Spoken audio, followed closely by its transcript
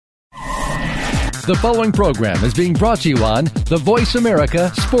The following program is being brought to you on the Voice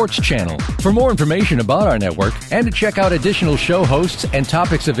America Sports Channel. For more information about our network and to check out additional show hosts and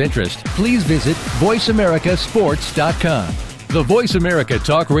topics of interest, please visit voiceamericasports.com. The Voice America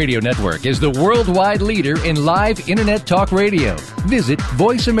Talk Radio Network is the worldwide leader in live Internet talk radio. Visit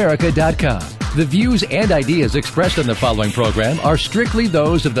voiceamerica.com. The views and ideas expressed on the following program are strictly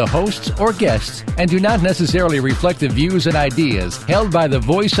those of the hosts or guests and do not necessarily reflect the views and ideas held by the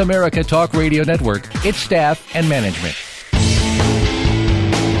Voice America Talk Radio Network, its staff, and management.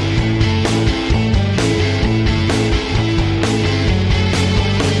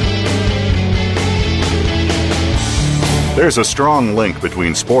 There's a strong link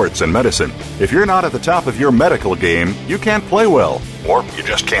between sports and medicine. If you're not at the top of your medical game, you can't play well, or you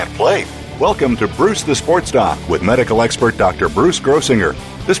just can't play. Welcome to Bruce the Sports Doc with medical expert Dr. Bruce Grossinger.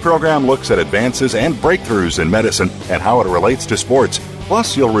 This program looks at advances and breakthroughs in medicine and how it relates to sports.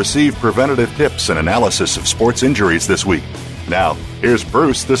 Plus, you'll receive preventative tips and analysis of sports injuries this week. Now, here's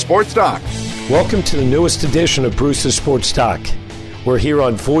Bruce the Sports Doc. Welcome to the newest edition of Bruce the Sports Doc. We're here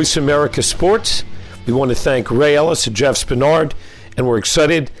on Voice America Sports. We want to thank Ray Ellis and Jeff Spinard, and we're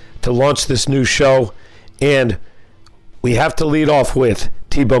excited to launch this new show. And we have to lead off with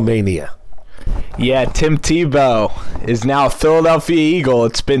Tebow Mania. Yeah, Tim Tebow is now a Philadelphia Eagle.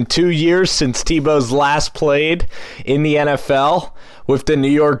 It's been 2 years since Tebow's last played in the NFL with the New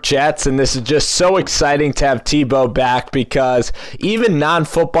York Jets, and this is just so exciting to have Tebow back because even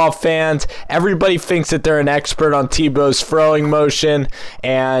non-football fans, everybody thinks that they're an expert on Tebow's throwing motion,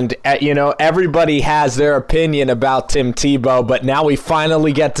 and everybody has their opinion about Tim Tebow, but now we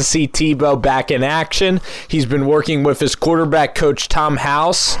finally get to see Tebow back in action. He's been working with his quarterback coach Tom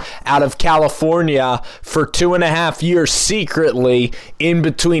House out of California for 2.5 years secretly in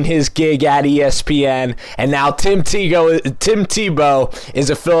between his gig at ESPN, and now Tim Tebow is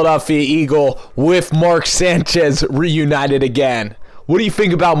a Philadelphia Eagle with Mark Sanchez reunited again. What do you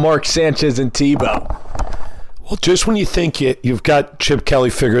think about Mark Sanchez and Tebow? Well, just when you think you've got Chip Kelly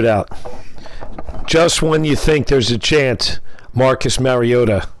figured out, just when you think there's a chance Marcus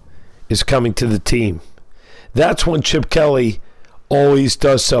Mariota is coming to the team, that's when Chip Kelly always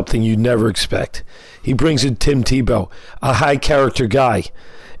does something you never expect. He brings in Tim Tebow, a high-character guy.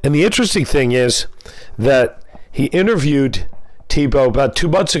 And the interesting thing is that he interviewed Tebow about 2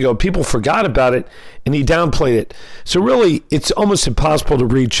 months ago. People forgot about it, and he downplayed it. So really, it's almost impossible to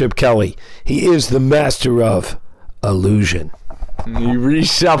read Chip Kelly. He is the master of illusion. He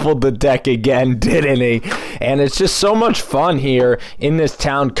reshuffled the deck again, didn't he? And it's just so much fun here in this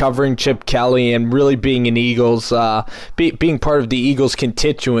town covering Chip Kelly and really being an Eagles, being part of the Eagles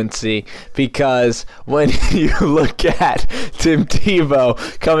constituency, because when you look at Tim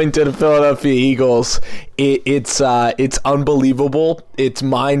Tebow coming to the Philadelphia Eagles, it's unbelievable. It's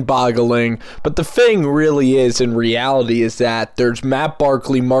mind-boggling. But the thing really is, in reality, is that there's Matt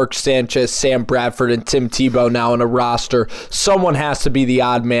Barkley, Mark Sanchez, Sam Bradford, and Tim Tebow now on a roster. Someone has to be the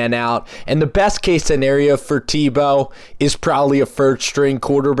odd man out. And the best-case scenario for Tebow is probably a first-string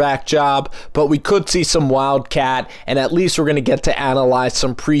quarterback job. But we could see some wildcat, and at least we're going to get to analyze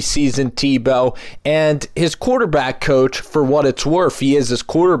some preseason Tebow. And his quarterback coach, for what it's worth, he is his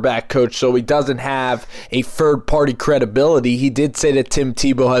quarterback coach, so he doesn't have a third-party credibility. He did say that Tim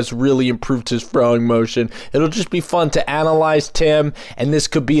Tebow has really improved his throwing motion. It'll just be fun to analyze Tim, and this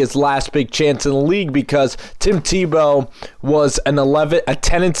could be his last big chance in the league because Tim Tebow was a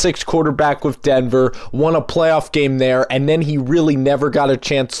 10-6 quarterback with Denver, won a playoff game there, and then he really never got a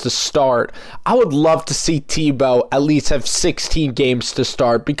chance to start. I would love to see Tebow at least have 16 games to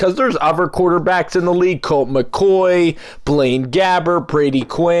start because there's other quarterbacks in the league, Colt McCoy, Blaine Gabbert, Brady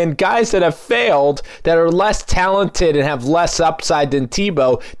Quinn, guys that have failed that are less talented and have less upside than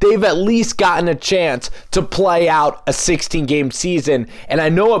Tebow. They've at least gotten a chance to play out a 16-game season. And I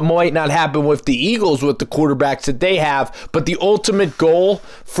know it might not happen with the Eagles with the quarterbacks that they have, but the ultimate goal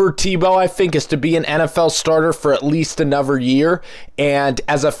for Tebow, I think, is to be an NFL starter for at least another year. And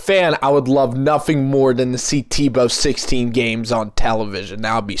as a fan, I would love nothing more than to see Tebow 16 games on television.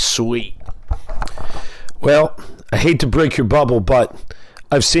 That would be sweet. Well, I hate to break your bubble, but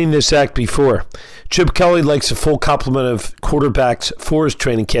I've seen this act before. Chip Kelly likes a full complement of quarterbacks for his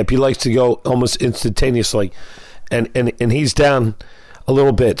training camp. He likes to go almost instantaneously, and he's down a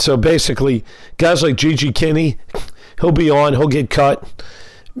little bit. So basically, guys like Gigi Kinney, he'll be on, he'll get cut.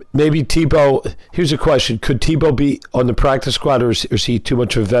 Maybe Tebow, here's a question. Could Tebow be on the practice squad, or is he too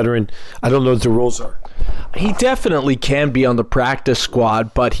much of a veteran? I don't know what the rules are. He definitely can be on the practice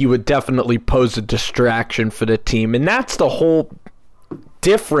squad, but he would definitely pose a distraction for the team. And that's the whole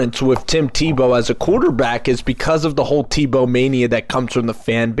difference with Tim Tebow as a quarterback is because of the whole Tebow mania that comes from the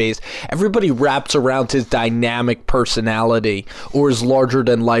fan base. Everybody wraps around his dynamic personality or his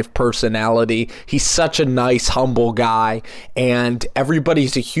larger-than-life personality. He's such a nice, humble guy, and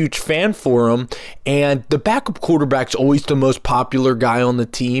everybody's a huge fan for him. And the backup quarterback's always the most popular guy on the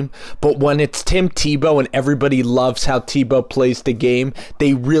team, but when it's Tim Tebow and everybody loves how Tebow plays the game,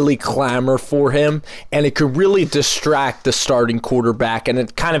 they really clamor for him, and it could really distract the starting quarterback, and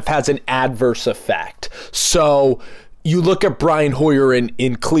it kind of has an adverse effect. So you look at Brian Hoyer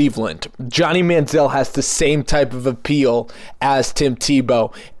in Cleveland. Johnny Manziel has the same type of appeal as Tim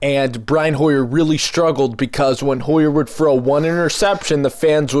Tebow, and Brian Hoyer really struggled because when Hoyer would throw one interception, the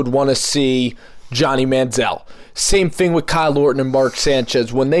fans would want to see Johnny Manziel. Same thing with Kyle Orton and Mark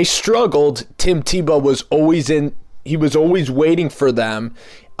Sanchez. When they struggled, Tim Tebow was always waiting for them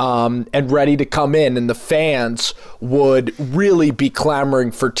and ready to come in, and the fans would really be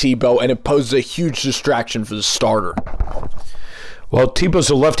clamoring for Tebow, and it poses a huge distraction for the starter. Well, Tebow's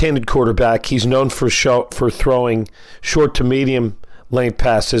a left-handed quarterback. He's known for throwing short to medium length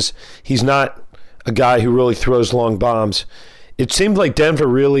passes. He's not a guy who really throws long bombs. It seemed like Denver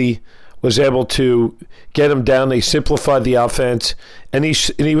really was able to get him down. They simplified the offense, and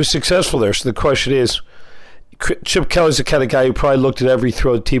he was successful there. So the question is, Chip Kelly's the kind of guy who probably looked at every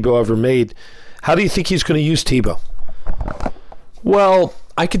throw Tebow ever made. How do you think he's going to use Tebow? Well,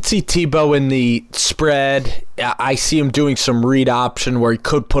 I could see Tebow in the spread. I see him doing some read option where he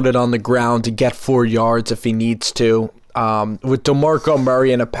could put it on the ground to get 4 yards if he needs to. With DeMarco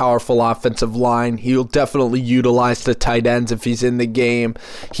Murray and a powerful offensive line, he'll definitely utilize the tight ends if he's in the game.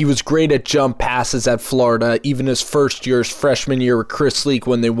 He was great at jump passes at Florida, even his freshman year with Chris Leak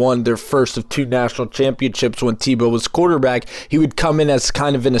when they won their first of 2 national championships when Tebow was quarterback. He would come in as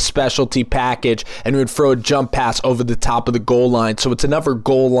kind of in a specialty package and would throw a jump pass over the top of the goal line. So it's another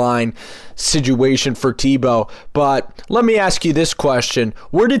goal line situation for Tebow. But let me ask you this question.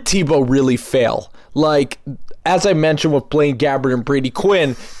 Where did Tebow really fail? As I mentioned with Blaine Gabbert and Brady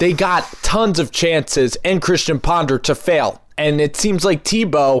Quinn, they got tons of chances and Christian Ponder to fail. And it seems like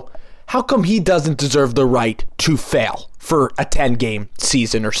Tebow, how come he doesn't deserve the right to fail for a 10-game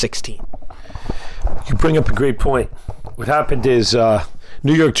season or 16? You bring up a great point. What happened is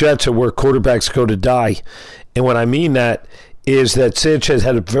New York Jets are where quarterbacks go to die. And what I mean that is that Sanchez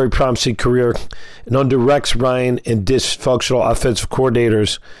had a very promising career. And under Rex Ryan and dysfunctional offensive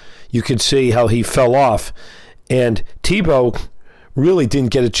coordinators, you could see how he fell off. And Tebow really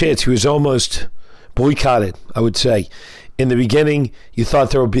didn't get a chance. He was almost boycotted, I would say. In the beginning, you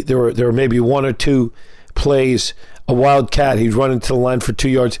thought there were maybe 1 or 2 plays, a wildcat, he'd run into the line for 2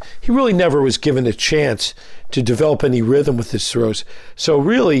 yards. He really never was given a chance to develop any rhythm with his throws. So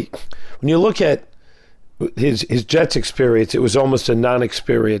really, when you look at his Jets experience, it was almost a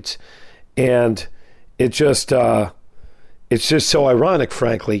non-experience. And it's just so ironic,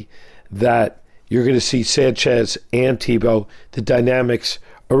 frankly, that you're going to see Sanchez and Tebow. The dynamics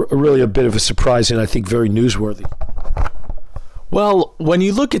are really a bit of a surprise and I think very newsworthy. Well, when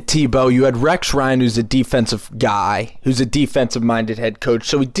you look at Tebow, you had Rex Ryan, who's a defensive guy, who's a defensive-minded head coach,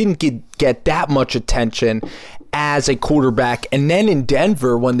 so he didn't get that much attention as a quarterback. And then in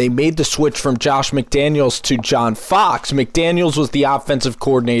Denver, when they made the switch from Josh McDaniels to John Fox, McDaniels was the offensive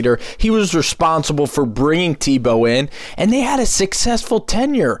coordinator. He was responsible for bringing Tebow in, and they had a successful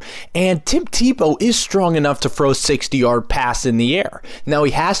tenure. And Tim Tebow is strong enough to throw a 60-yard pass in the air. Now,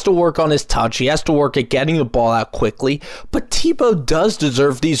 he has to work on his touch. He has to work at getting the ball out quickly, but Tebow does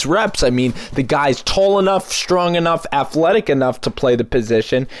deserve these reps. I mean, the guy's tall enough, strong enough, athletic enough to play the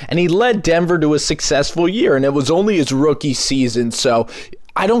position, and he led Denver to a successful year, and it was only his rookie season, so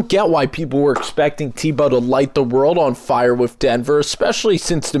I don't get why people were expecting Tebow to light the world on fire with Denver, especially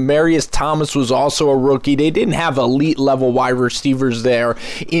since Demaryius Thomas was also a rookie. They didn't have elite-level wide receivers there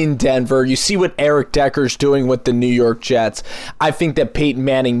in Denver. You see what Eric Decker's doing with the New York Jets. I think that Peyton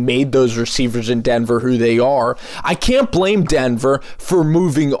Manning made those receivers in Denver who they are. I can't blame Denver for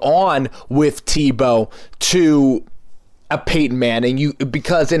moving on with Tebow to a Peyton Manning,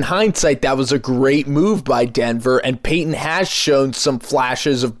 because in hindsight, that was a great move by Denver, and Peyton has shown some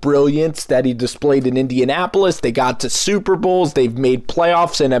flashes of brilliance that he displayed in Indianapolis. They got to Super Bowls, they've made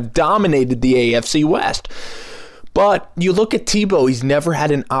playoffs, and have dominated the AFC West. But you look at Tebow, he's never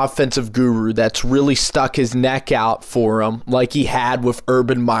had an offensive guru that's really stuck his neck out for him like he had with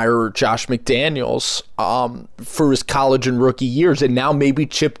Urban Meyer or Josh McDaniels for his college and rookie years. And now maybe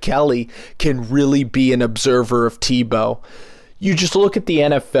Chip Kelly can really be an observer of Tebow. You just look at the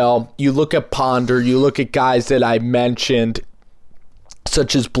NFL, you look at Ponder, you look at guys that I mentioned,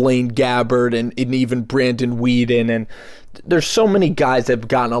 such as Blaine Gabbert and even Brandon Whedon. And there's so many guys that have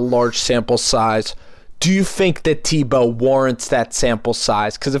gotten a large sample size. Do you think that Tebow warrants that sample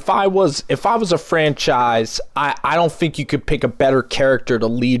size? Because if I was a franchise, I don't think you could pick a better character to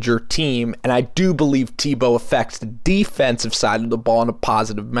lead your team. And I do believe Tebow affects the defensive side of the ball in a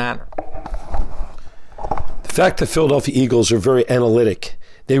positive manner. The fact the Philadelphia Eagles are very analytic.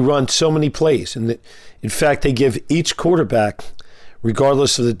 They run so many plays. And in fact, they give each quarterback,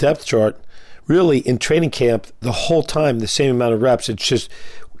 regardless of the depth chart, really in training camp the whole time the same amount of reps. It's just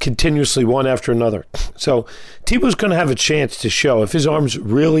continuously one after another. So Tebow's going to have a chance to show. If his arm's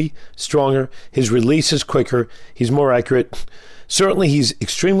really stronger, his release is quicker, he's more accurate. Certainly he's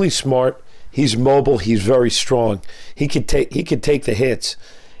extremely smart, he's mobile, he's very strong. He could take the hits.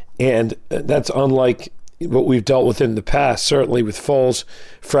 And that's unlike what we've dealt with in the past, certainly with Foles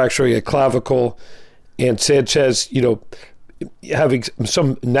fracturing a clavicle and Sanchez, having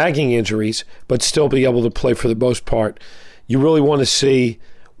some nagging injuries, but still be able to play for the most part. You really want to see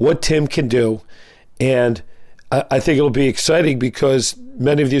what Tim can do, and I think it'll be exciting because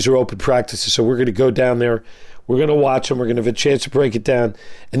many of these are open practices, so we're going to go down there, we're going to watch them, we're going to have a chance to break it down,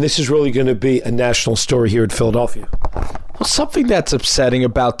 and this is really going to be a national story here in Philadelphia. Well, something that's upsetting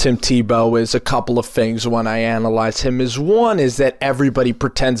about Tim Tebow is a couple of things when I analyze him. One is that everybody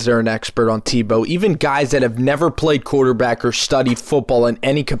pretends they're an expert on Tebow. Even guys that have never played quarterback or studied football in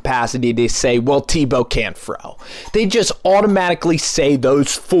any capacity, they say, well, Tebow can't throw. They just automatically say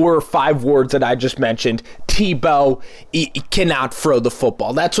those 4 or 5 words that I just mentioned. Tebow cannot throw the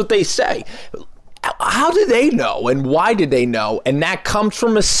football. That's what they say. How do they know, and why did they know? And that comes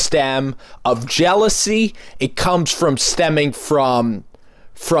from a stem of jealousy. It comes from stemming from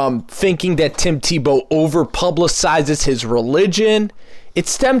thinking that Tim Tebow over-publicizes his religion. It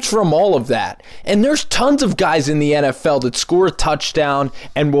stems from all of that. And there's tons of guys in the NFL that score a touchdown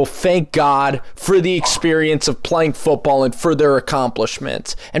and will thank God for the experience of playing football and for their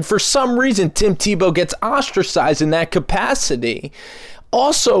accomplishments. And for some reason, Tim Tebow gets ostracized in that capacity.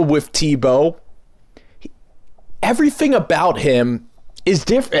 Also with Tebow, everything about him is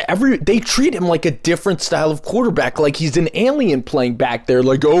different. They treat him like a different style of quarterback, like he's an alien playing back there,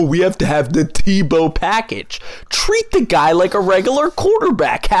 like, oh, we have to have the Tebow package. Treat the guy like a regular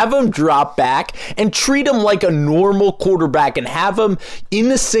quarterback. Have him drop back and treat him like a normal quarterback and have him in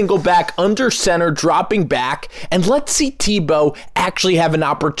the single back under center dropping back, and let's see Tebow actually have an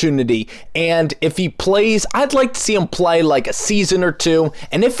opportunity. And if he plays, I'd like to see him play like a season or two,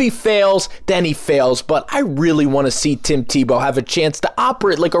 and if he fails, then he fails. But I really want to see Tim Tebow have a chance to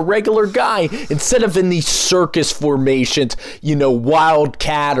operate like a regular guy instead of in these circus formations,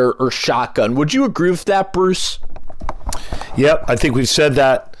 wildcat or shotgun. Would you agree with that, Bruce? Yep, I think we've said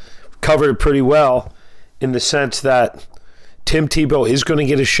that, covered it pretty well, in the sense that Tim Tebow is going to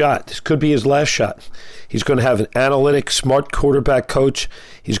get a shot. This could be his last shot. He's going to have an analytic, smart quarterback coach.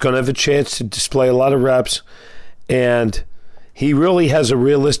 He's going to have a chance to display a lot of reps, and he really has a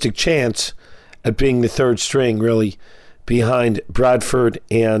realistic chance at being the third string, really, behind Bradford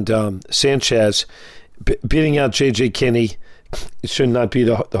and Sanchez. Beating out J.J. Kinney should not be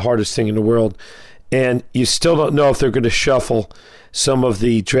the hardest thing in the world. And you still don't know if they're going to shuffle some of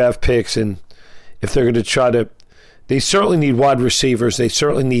the draft picks and if they're going to try to. They certainly need wide receivers. They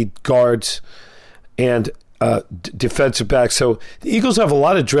certainly need guards and defensive backs. So the Eagles have a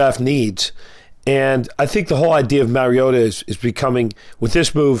lot of draft needs. And I think the whole idea of Mariota is becoming, with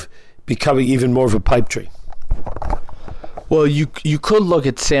this move, becoming even more of a pipe dream. Well, you could look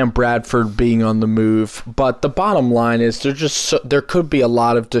at Sam Bradford being on the move, but the bottom line is there could be a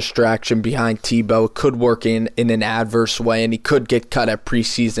lot of distraction behind Tebow. It could work in an adverse way, and he could get cut at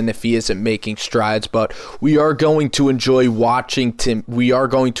preseason if he isn't making strides. But we are going to enjoy watching Tim. We are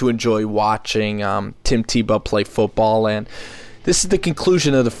going to enjoy watching Tim Tebow play football, and this is the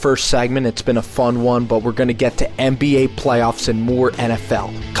conclusion of the first segment. It's been a fun one, but we're going to get to NBA playoffs and more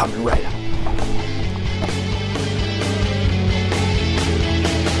NFL coming right up.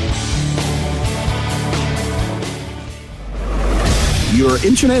 Your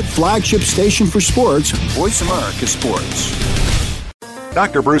internet flagship station for sports, Voice America Sports.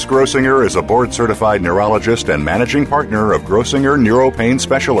 Dr. Bruce Grossinger is a board-certified neurologist and managing partner of Grossinger Neuropain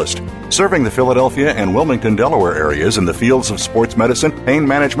Specialist. serving the Philadelphia and Wilmington, Delaware areas in the fields of sports medicine, pain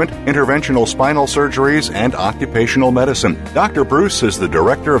management, interventional spinal surgeries, and occupational medicine. Dr. Bruce is the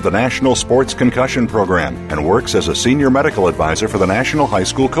director of the National Sports Concussion Program and works as a senior medical advisor for the National High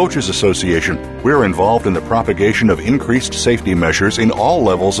School Coaches Association. We're involved in the propagation of increased safety measures in all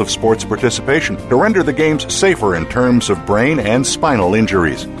levels of sports participation to render the games safer in terms of brain and spinal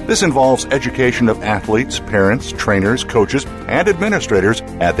injuries. This involves education of athletes, parents, trainers, coaches, and administrators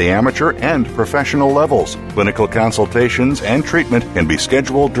at the amateur and professional levels. Clinical consultations and treatment can be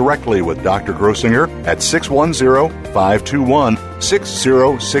scheduled directly with Dr. Grossinger at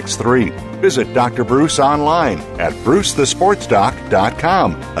 610-521-6063. Visit Dr. Bruce online at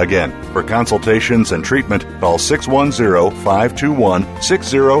brucethesportsdoc.com. Again, for consultations and treatment, call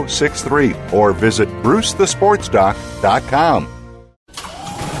 610-521-6063 or visit brucethesportsdoc.com.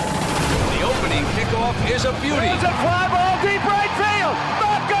 The opening kickoff is a beauty. It's a fly ball deep right field.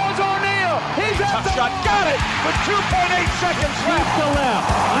 Back goes O'Neal. He's at the shot. Got it with 2.8 seconds left. To left.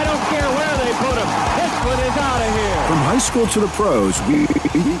 I don't care where they put him. This one is out of here. From high school to the pros, we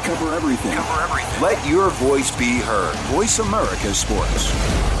cover everything. Let your voice be heard. Voice America Sports.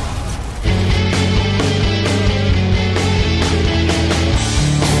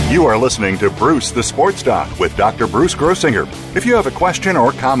 You are listening to Bruce the Sports Doc with Dr. Bruce Grossinger. If you have a question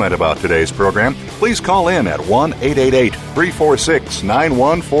or comment about today's program, please call in at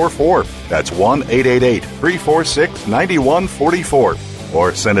 1-888-346-9144. That's 1-888-346-9144.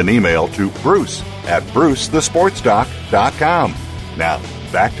 Or send an email to bruce@brucethesportsdoc.com. Now,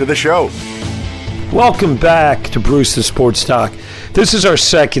 back to the show. Welcome back to Bruce the Sports Doc. This is our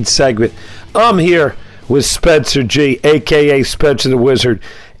second segment. I'm here with Spencer G., a.k.a. Spencer the Wizard.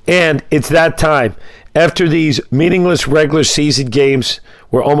 And it's that time. After these meaningless regular season games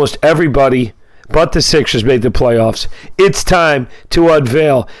where almost everybody but the Sixers made the playoffs, it's time to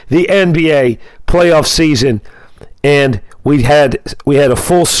unveil the NBA playoff season. And we had a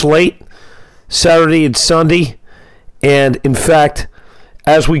full slate Saturday and Sunday. And, in fact,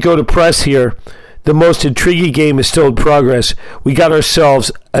 as we go to press here, the most intriguing game is still in progress. We got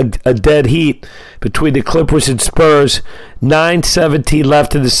ourselves a dead heat between the Clippers and Spurs. 9:17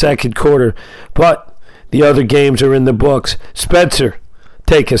 left in the second quarter. But the other games are in the books. Spencer,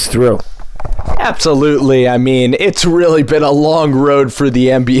 take us through. Absolutely. I mean, it's really been a long road for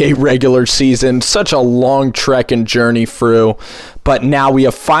the NBA regular season. Such a long trek and journey through. But now we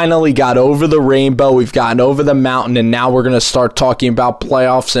have finally got over the rainbow. We've gotten over the mountain, and now we're going to start talking about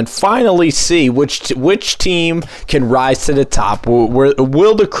playoffs and finally see which team can rise to the top.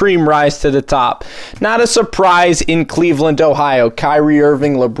 Will the cream rise to the top? Not a surprise in Cleveland, Ohio. Kyrie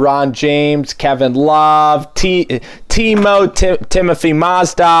Irving, LeBron James, Kevin Love, Timothy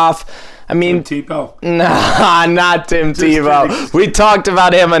Mazdoff. I mean, Tim Tebow. Nah, not Tim Tebow. We talked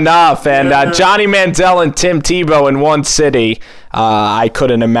about him enough. And Johnny Manziel and Tim Tebow in one city. I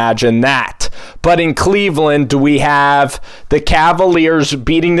couldn't imagine that. But in Cleveland, we have the Cavaliers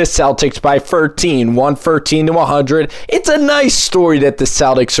beating the Celtics by 13, 113-100. It's a nice story that the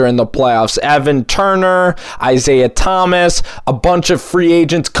Celtics are in the playoffs. Evan Turner, Isaiah Thomas, a bunch of free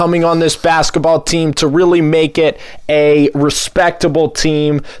agents coming on this basketball team to really make it a respectable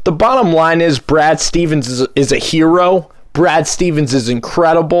team. The bottom line is Brad Stevens is a hero. Brad Stevens is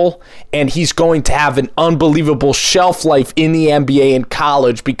incredible, and he's going to have an unbelievable shelf life in the NBA and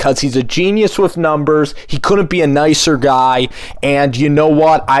college because he's a genius with numbers. He couldn't be a nicer guy, and you know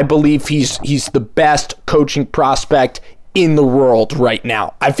what? I believe he's the best coaching prospect in the world right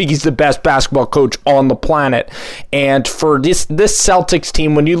now. I think he's the best basketball coach on the planet. And for this Celtics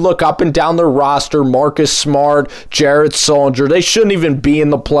team, when you look up and down their roster, Marcus Smart, Jared Sullinger, they shouldn't even be in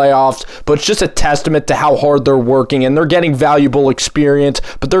the playoffs, but it's just a testament to how hard they're working, and they're getting valuable experience,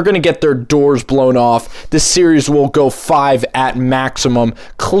 but they're going to get their doors blown off. This series will go 5 at maximum.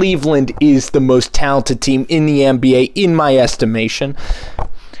 Cleveland is the most talented team in the NBA, in my estimation.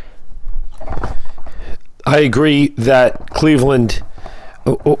 I agree that Cleveland,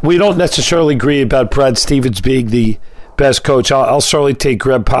 we don't necessarily agree about Brad Stevens being the best coach. I'll certainly take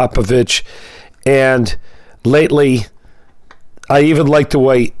Greg Popovich. And lately, I even like the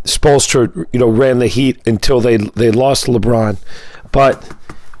way Spoelstra, ran the Heat until they lost LeBron. But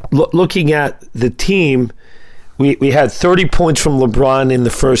looking at the team, we had 30 points from LeBron in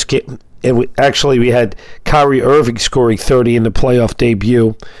the first game. And we had Kyrie Irving scoring 30 in the playoff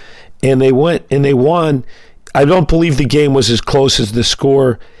debut. And they went and they won. I don't believe the game was as close as the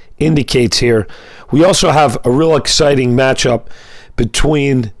score indicates here. We also have a real exciting matchup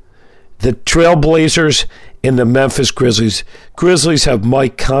between the Trailblazers and the Memphis Grizzlies. Grizzlies have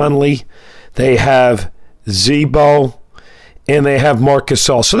Mike Conley. They have Zebo. and they have Marc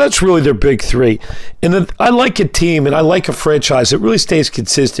Gasol. So that's really their big three. And then I like a team and I like a franchise that really stays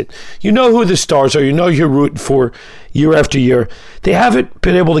consistent. You know who the stars are. You know who you're rooting for year after year. They haven't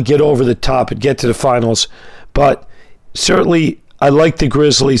been able to get over the top and get to the finals, but certainly I like the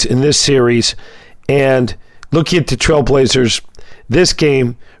Grizzlies in this series. And looking at the Trailblazers, this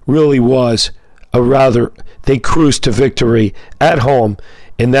game really was they cruised to victory at home,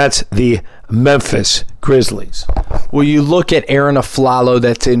 and that's the Memphis Grizzlies. Well, you look at Aaron Aflalo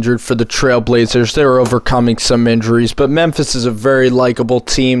that's injured for the Trailblazers. They're overcoming some injuries, but Memphis is a very likable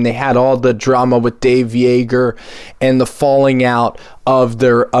team. They had all the drama with Dave Yeager and the falling out of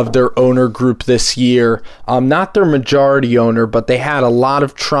their owner group this year. Not their majority owner, but they had a lot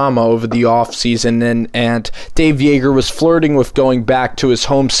of trauma over the offseason, and Dave Yeager was flirting with going back to his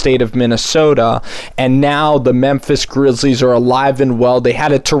home state of Minnesota, and now the Memphis Grizzlies are alive and well. They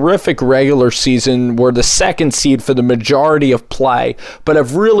had a terrific regular season, were the second seed for the majority of play, but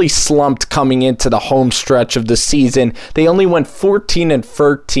have really slumped coming into the home stretch of the season. They only went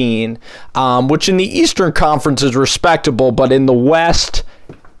 14-13, which in the Eastern Conference is respectable, but in the West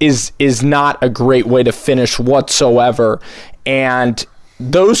is not a great way to finish whatsoever. And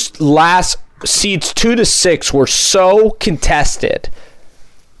those last seeds 2 to 6 were so contested.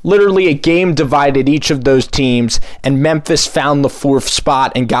 Literally a game divided each of those teams, and Memphis found the 4th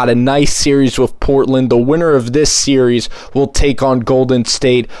spot and got a nice series with Portland. The winner of this series will take on Golden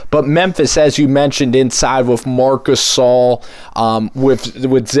State. But Memphis, as you mentioned, inside with Marc Gasol,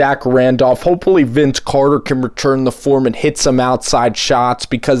 with Zach Randolph. Hopefully Vince Carter can return the form and hit some outside shots,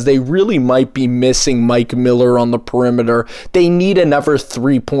 because they really might be missing Mike Miller on the perimeter. They need another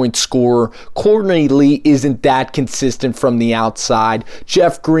 3-point scorer. Courtney Lee isn't that consistent from the outside.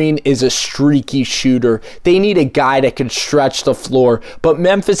 Jeff Green is a streaky shooter. They need a guy that can stretch the floor. But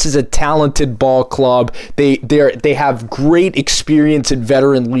Memphis is a talented ball club. They have great experience and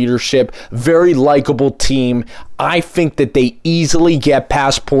veteran leadership. Very likable team. I think that they easily get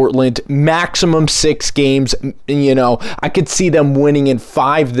past Portland. Maximum 6 games. I could see them winning in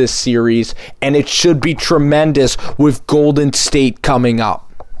 5 this series, and it should be tremendous with Golden State coming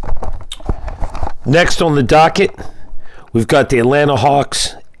up. Next on the docket, we've got the Atlanta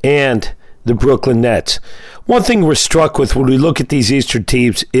Hawks and the Brooklyn Nets. One thing we're struck with when we look at these Eastern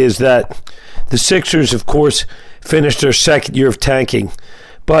teams is that the Sixers, of course, finished their second year of tanking.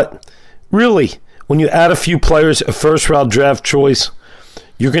 But really, when you add a few players, a first-round draft choice,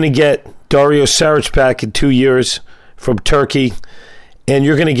 you're going to get Dario Saric back in 2 years from Turkey, and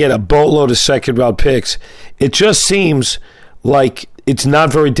you're going to get a boatload of second-round picks. It just seems like it's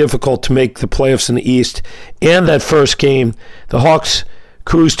not very difficult to make the playoffs in the East. And that first game, the Hawks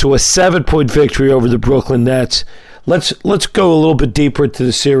cruised to a 7-point victory over the Brooklyn Nets. Let's go a little bit deeper into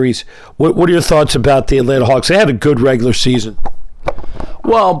the series. What are your thoughts about the Atlanta Hawks? They had a good regular season.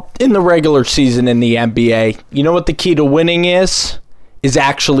 Well, in the regular season in the NBA, you know what the key to winning is? Is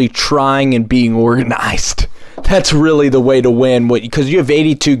actually trying and being organized. That's really the way to win, because you have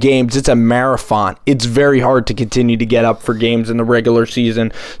 82 games. It's a marathon. It's very hard to continue to get up for games in the regular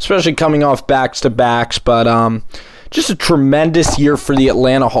season, especially coming off backs-to-backs. But just a tremendous year for the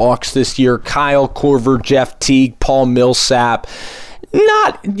Atlanta Hawks this year. Kyle Korver, Jeff Teague, Paul Millsap.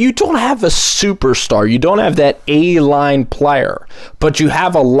 You don't have a superstar. You don't have that A-line player, but you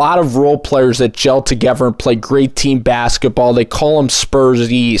have a lot of role players that gel together and play great team basketball. They call them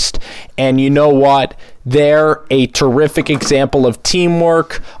Spurs East. And you know what? They're a terrific example of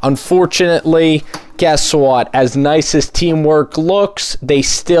teamwork. Unfortunately, guess what? As nice as teamwork looks, they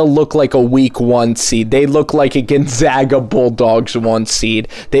still look like a week 1 seed. They look like a Gonzaga Bulldogs 1 seed.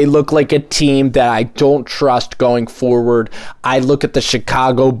 They look like a team that I don't trust going forward. I look at the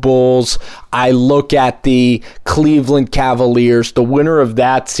Chicago Bulls. I look at the Cleveland Cavaliers. The winner of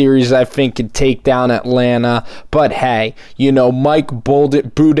that series, I think, can take down Atlanta. But hey, Mike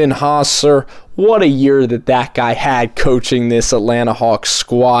Budenholzer, what a year that guy had coaching this Atlanta Hawks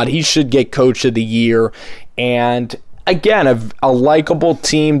squad. He should get Coach of the Year. And again, a likable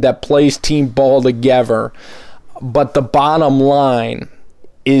team that plays team ball together. But the bottom line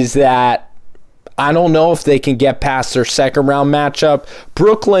is that I don't know if they can get past their second round matchup.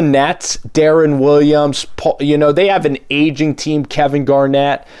 Brooklyn Nets, Darren Williams, they have an aging team. Kevin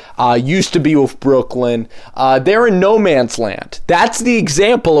Garnett used to be with Brooklyn. They're in no man's land. That's the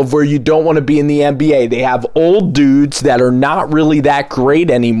example of where you don't want to be in the NBA. They have old dudes that are not really that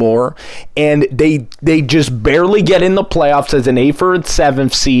great anymore, and they just barely get in the playoffs as an 8th or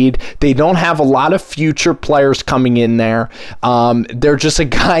 7th seed. They don't have a lot of future players coming in there. They're just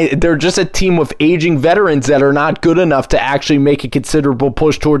a team with aging veterans that are not good enough to actually make a considerable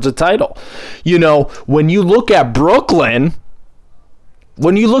push towards a title. When you look at Brooklyn,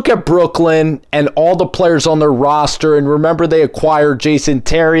 when you look at Brooklyn and all the players on their roster, and remember they acquired Jason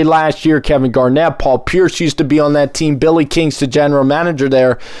Terry last year, Kevin Garnett, Paul Pierce used to be on that team, Billy King's the general manager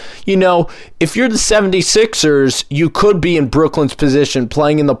there. If you're the 76ers, you could be in Brooklyn's position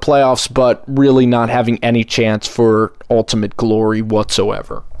playing in the playoffs, but really not having any chance for ultimate glory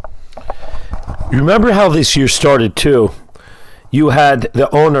whatsoever. You remember how this year started, too? You had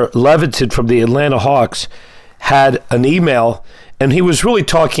the owner, Leviton from the Atlanta Hawks, had an email, and he was really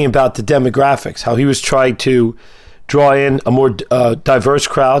talking about the demographics, how he was trying to draw in a more diverse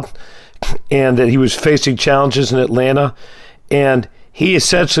crowd, and that he was facing challenges in Atlanta. And he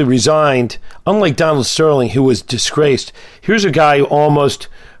essentially resigned, unlike Donald Sterling, who was disgraced. Here's a guy who almost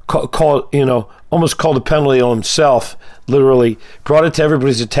called a penalty on himself, literally, brought it to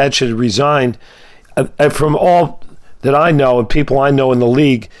everybody's attention and resigned. From all that I know and people I know in the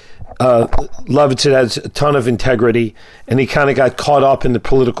league, Leviton has a ton of integrity, and he kind of got caught up in the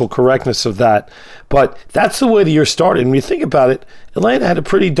political correctness of that. But that's the way the year started. And when you think about it, Atlanta had a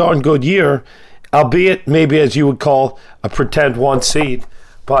pretty darn good year, albeit maybe as you would call a pretend 1 seed.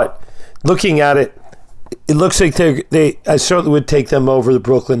 But looking at it, it looks like I certainly would take them over the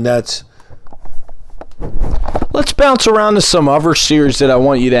Brooklyn Nets. Let's bounce around to some other series that I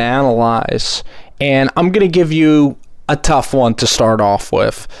want you to analyze. And I'm going to give you a tough one to start off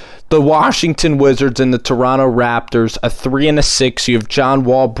with. The Washington Wizards and the Toronto Raptors, a 3 and a 6. You have John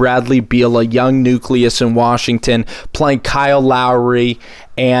Wall, Bradley Beal, a young nucleus in Washington, playing Kyle Lowry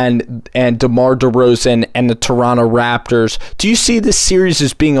and DeMar DeRozan and the Toronto Raptors. Do you see this series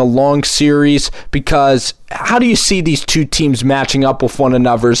as being a long series? Because how do you see these two teams matching up with one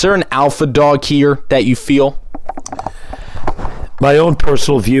another? Is there an alpha dog here that you feel? My own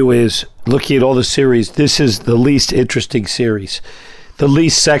personal view is, looking at all the series, this is the least interesting series, the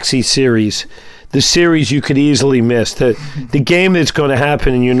least sexy series, the series you could easily miss, the game that's going to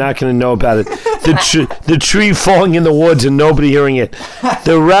happen and you're not going to know about it, the tree falling in the woods and nobody hearing it.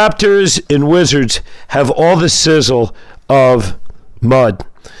 The Raptors and Wizards have all the sizzle of mud.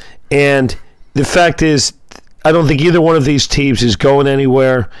 And the fact is, I don't think either one of these teams is going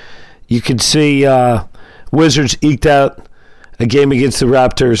anywhere. You can see Wizards eked out a game against the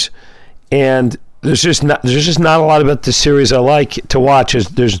Raptors, and there's just not a lot about this series I like to watch.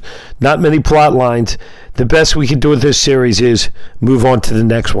 There's not many plot lines. The best we can do with this series is move on to the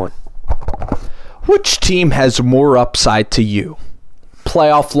next one. Which team has more upside to you?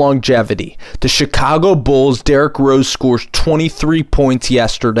 Playoff longevity. The Chicago Bulls, Derrick Rose scores 23 points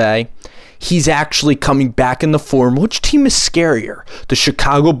yesterday. He's actually coming back in the form. Which team is scarier? The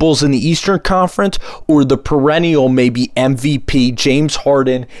Chicago Bulls in the Eastern Conference or the perennial maybe MVP James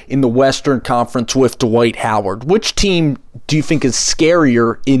Harden in the Western Conference with Dwight Howard? Which team do you think is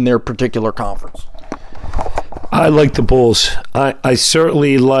scarier in their particular conference? I like the Bulls. I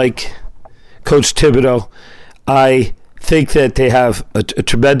certainly like Coach Thibodeau. I think that they have a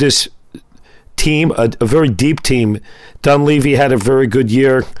tremendous team, a very deep team. Dunleavy had a very good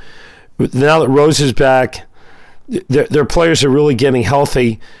year. Now that Rose is back, their players are really getting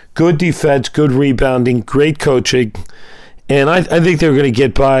healthy. Good defense, good rebounding, great coaching. And I think they're going to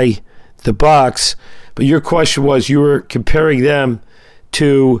get by the Bucks. But your question was, you were comparing them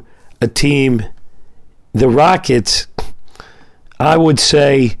to a team, the Rockets. I would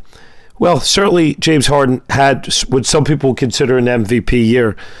say, well, certainly James Harden had what some people consider an MVP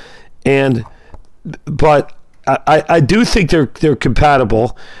year. But I do think they're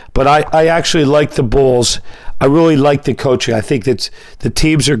compatible, but I actually like the Bulls. I really like the coaching. I think that the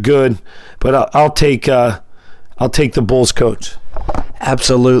teams are good, but I'll take the Bulls coach.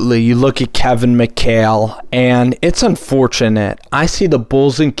 Absolutely. You look at Kevin McHale, and it's unfortunate. I see the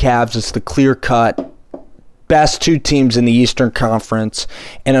Bulls and Cavs as the clear-cut best two teams in the Eastern Conference,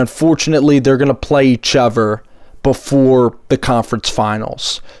 and unfortunately they're going to play each other before the conference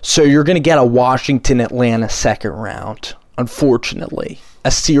finals. So you're going to get a Washington-Atlanta second round, unfortunately.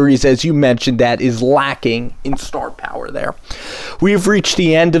 A series, as you mentioned, that is lacking in star power there. We've reached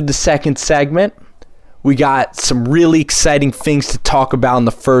the end of the second segment. We got some really exciting things to talk about in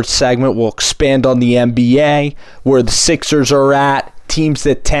the first segment. We'll expand on the NBA, where the Sixers are at, teams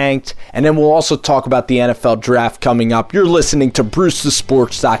that tanked, and then we'll also talk about the NFL draft coming up. You're listening to Bruce the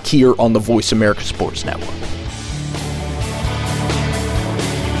Sports Doc here on the Voice America Sports Network.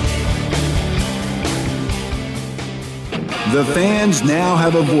 The fans now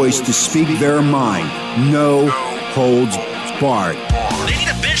have a voice to speak their mind. No holds barred. They need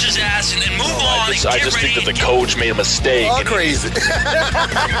to bench his ass and move on. I just think that the coach made a mistake. All crazy.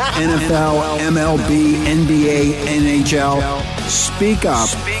 NFL, MLB, NBA, NHL. Speak up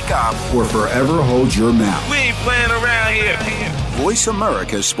or forever hold your mouth. We ain't playing around here. Voice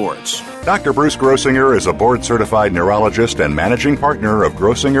America Sports. Dr. Bruce Grossinger is a board-certified neurologist and managing partner of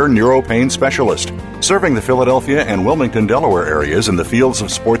Grossinger Neuropain Specialist, serving the Philadelphia and Wilmington, Delaware areas in the fields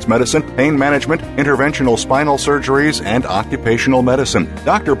of sports medicine, pain management, interventional spinal surgeries, and occupational medicine.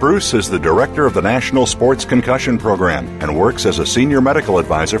 Dr. Bruce is the director of the National Sports Concussion Program and works as a senior medical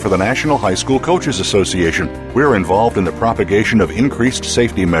advisor for the National High School Coaches Association. We're involved in the propagation of increased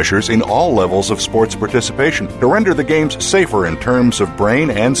safety measures in all levels of sports participation to render the games safer in terms of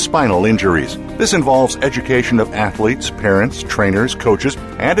brain and spinal injuries. This involves education of athletes, parents, trainers, coaches,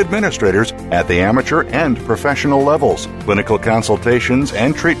 and administrators at the amateur and professional levels. Clinical consultations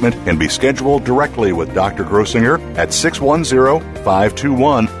and treatment can be scheduled directly with Dr. Grossinger at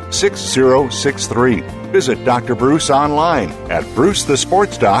 610-521-6063. Visit Dr. Bruce online at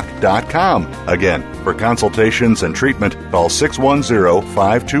brucethesportsdoc.com. Again, for consultations and treatment, call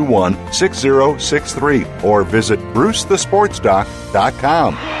 610-521-6063 or visit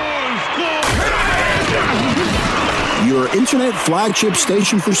brucethesportsdoc.com. Your internet flagship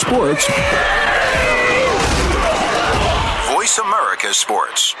station for sports. Voice America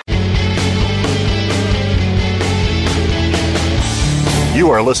Sports. You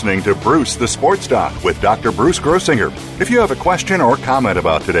are listening to Bruce the Sports Doc with Dr. Bruce Grossinger. If you have a question or comment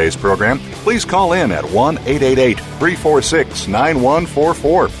about today's program, please call in at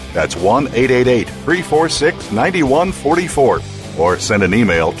 1-888-346-9144. That's 1-888-346-9144. Or send an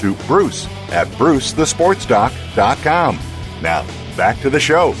email to bruce at brucethesportsdoc.com. Now, back to the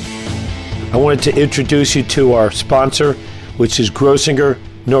show. I wanted to introduce you to our sponsor, which is Grossinger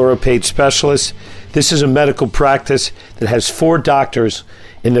Neuropain Specialist. This is a medical practice that has 4 doctors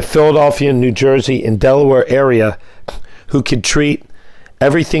in the Philadelphia, New Jersey, and Delaware area who can treat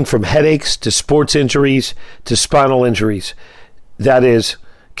everything from headaches to sports injuries to spinal injuries. That is,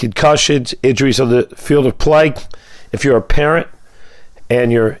 concussions, injuries on the field of play. If you're a parent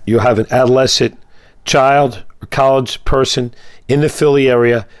and you have an adolescent child or college person in the Philly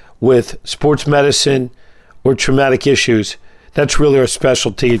area with sports medicine or traumatic issues, that's really our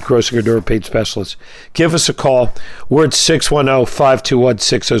specialty at Grossinger Neuropain Specialists. Give us a call. We're at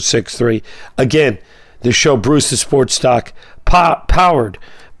 610-521-6063. Again, the show Bruce the Sports Doc, powered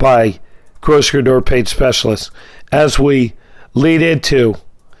by Grossinger Neuropain Specialists. As we lead into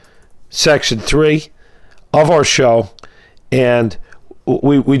Section 3 of our show, and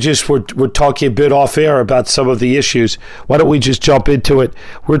we're talking a bit off air about some of the issues. Why don't we just jump into it?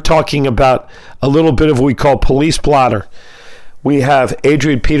 We're talking about a little bit of what we call police blotter. We have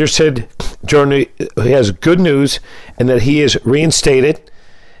Adrian Peterson, who has good news, and that he is reinstated.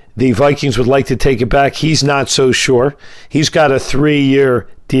 The Vikings would like to take it back. He's not so sure. He's got a 3-year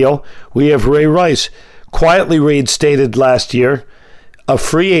deal. We have Ray Rice, quietly reinstated last year, a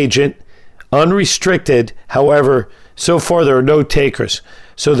free agent, unrestricted. However, so far there are no takers.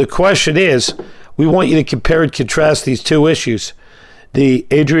 So the question is, we want you to compare and contrast these two issues, the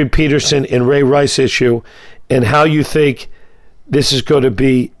Adrian Peterson and Ray Rice issue, and how you think this is going to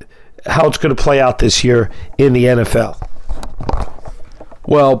be, how it's going to play out this year in the NFL.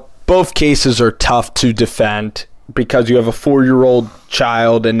 Well, both cases are tough to defend because you have a 4-year-old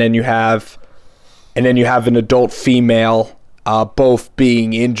child and then you have an adult female, both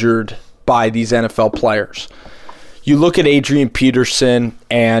being injured by these NFL players. You look at Adrian Peterson,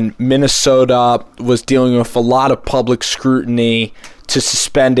 and Minnesota was dealing with a lot of public scrutiny to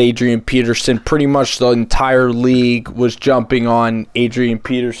suspend Adrian Peterson. Pretty much the entire league was jumping on Adrian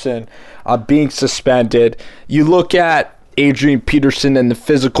Peterson being suspended. You look at Adrian Peterson and the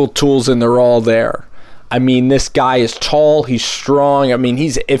physical tools, and they're all there. I mean, this guy is tall, he's strong. I mean,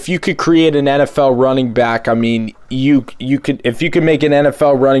 if you could create an NFL running back, I mean, if you could make an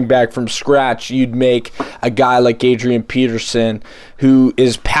NFL running back from scratch, you'd make a guy like Adrian Peterson, who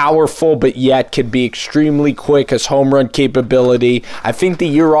is powerful but yet could be extremely quick, has home run capability. I think the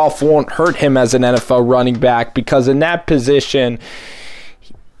year off won't hurt him as an NFL running back because in that position,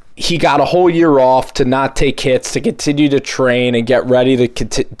 he got a whole year off to not take hits, to continue to train and get ready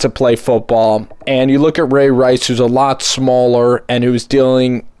to play football. And you look at Ray Rice, who's a lot smaller and who's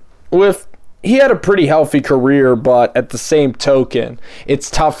dealing with, he had a pretty healthy career, but at the same token, it's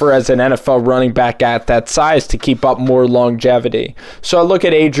tougher as an NFL running back at that size to keep up more longevity. So I look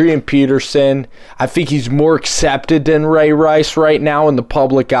at Adrian Peterson. I think he's more accepted than Ray Rice right now in the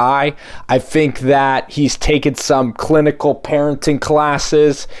public eye. I think that he's taken some clinical parenting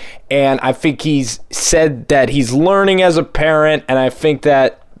classes, and I think he's said that he's learning as a parent, and I think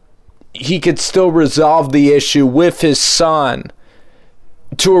that he could still resolve the issue with his son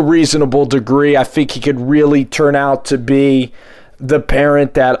to a reasonable degree. I think he could really turn out to be the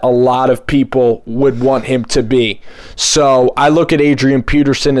parent that a lot of people would want him to be. So I look at Adrian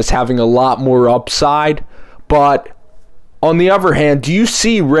Peterson as having a lot more upside, but on the other hand, do you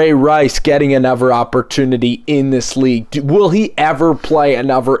see Ray Rice getting another opportunity in this league? Will he ever play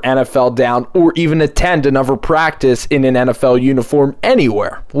another NFL down or even attend another practice in an NFL uniform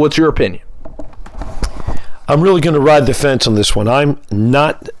anywhere? What's your opinion? I'm really going to ride the fence on this one. I'm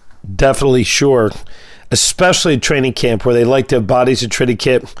not definitely sure, especially at training camp where they like to have bodies at training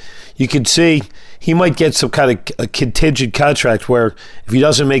camp. You could see he might get some kind of a contingent contract where if he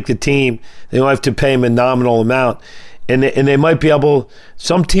doesn't make the team, they don't have to pay him a nominal amount. And they might be able,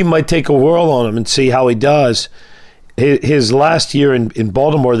 some team might take a whirl on him and see how he does. His last year in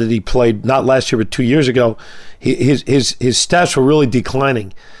Baltimore that he played, not last year but 2 years ago, his stats were really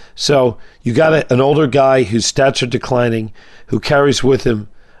declining. So you got an older guy whose stats are declining, who carries with him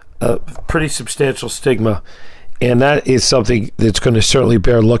a pretty substantial stigma, and that is something that's going to certainly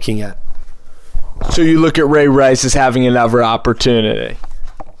bear looking at. So you look at Ray Rice as having another opportunity?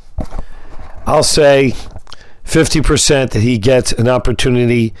 I'll say 50% that he gets an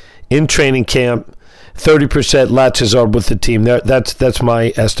opportunity in training camp, 30% latches on with the team. That's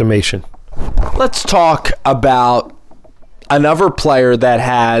my estimation. Let's talk about another player that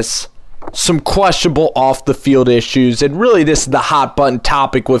has some questionable off-the-field issues, and really this is the hot-button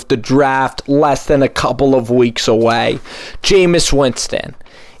topic with the draft less than a couple of weeks away. Jameis Winston.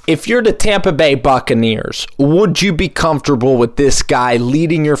 If you're the Tampa Bay Buccaneers, would you be comfortable with this guy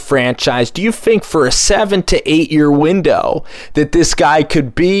leading your franchise? Do you think for a 7 to 8 year window that this guy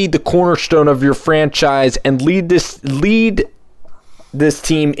could be the cornerstone of your franchise and lead this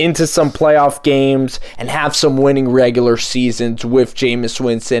team into some playoff games and have some winning regular seasons with Jameis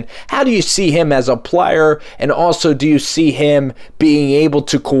Winston? How do you see him as a player, and also do you see him being able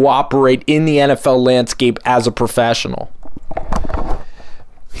to cooperate in the NFL landscape as a professional?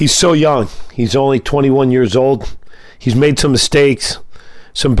 He's so young. He's only 21 years old. He's made some mistakes,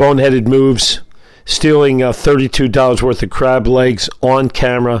 some boneheaded moves, stealing $32 worth of crab legs on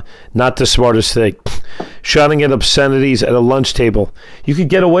camera, not the smartest thing. Shouting at obscenities at a lunch table. You could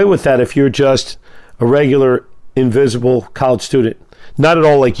get away with that if you're just a regular, invisible college student. Not at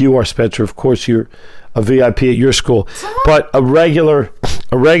all like you are, Spencer. Of course, you're a VIP at your school. But a regular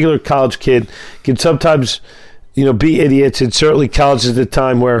college kid can sometimes, be idiots. And certainly college is the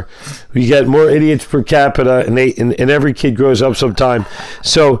time where we get more idiots per capita, and every kid grows up sometime.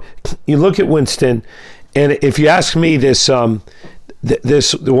 So you look at Winston, and if you ask me, the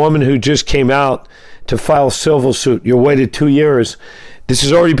woman who just came out to file a civil suit, you waited 2 years. This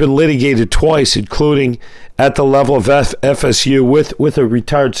has already been litigated twice, including at the level of FSU with a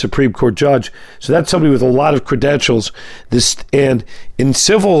retired Supreme Court judge. So that's somebody with a lot of credentials. And in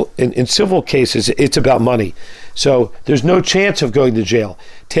civil cases, it's about money. So there's no chance of going to jail.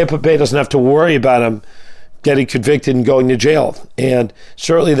 Tampa Bay doesn't have to worry about him getting convicted and going to jail. And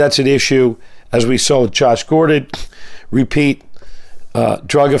certainly that's an issue, as we saw with Josh Gordon, repeat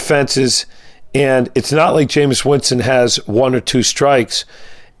drug offenses. And it's not like Jameis Winston has 1 or 2 strikes.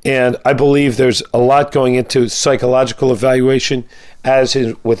 And I believe there's a lot going into psychological evaluation, as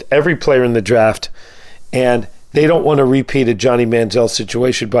is with every player in the draft. And they don't want to repeat a Johnny Manziel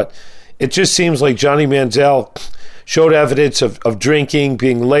situation. But it just seems like Johnny Manziel showed evidence of drinking,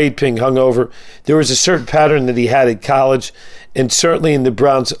 being late, being hungover. There was a certain pattern that he had in college. And certainly in the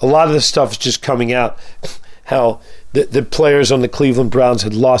Browns, a lot of this stuff is just coming out. How the players on the Cleveland Browns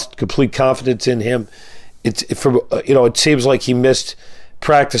had lost complete confidence in him. It seems like he missed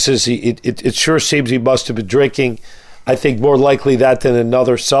practices. It sure seems he must have been drinking. I think more likely that than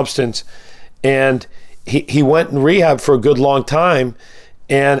another substance. And he went in rehab for a good long time.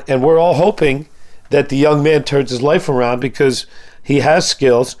 And we're all hoping that the young man turns his life around, because he has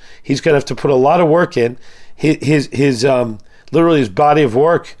skills. He's going to have to put a lot of work in. His literally his body of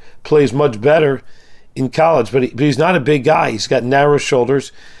work plays much better in college, but he's not a big guy. He's got narrow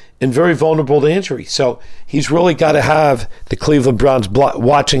shoulders and very vulnerable to injury. So he's really got to have the Cleveland Browns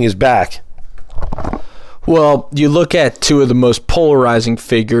watching his back. Well, you look at two of the most polarizing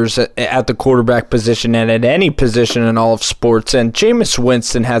figures at the quarterback position and at any position in all of sports, and Jameis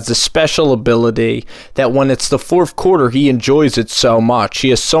Winston has the special ability that when it's the fourth quarter, he enjoys it so much. He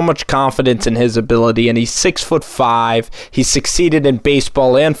has so much confidence in his ability, and he's 6'5". He succeeded in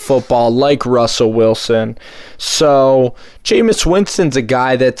baseball and football like Russell Wilson. So Jameis Winston's a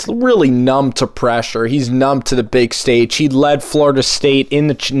guy that's really numb to pressure. He's numb to the big stage. He led Florida State in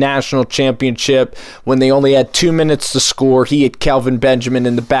the national championship when they only had 2 minutes to score. He had Kelvin Benjamin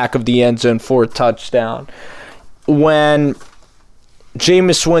in the back of the end zone for a touchdown. When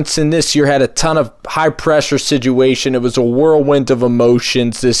Jameis Winston this year had a ton of high-pressure situation. It was a whirlwind of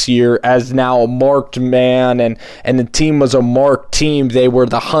emotions this year as now a marked man, and the team was a marked team. They were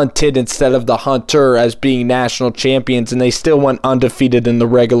the hunted instead of the hunter as being national champions, and they still went undefeated in the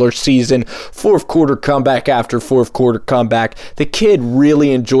regular season. Fourth quarter comeback after fourth quarter comeback. The kid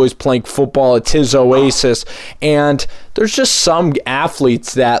really enjoys playing football. It's his oasis, and there's just some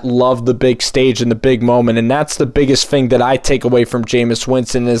athletes that love the big stage and the big moment, and that's the biggest thing that I take away from Jameis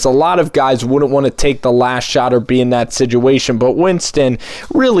Winston is a lot of guys wouldn't want to take the last shot or be in that situation, but Winston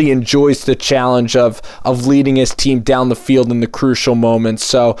really enjoys the challenge of leading his team down the field in the crucial moments.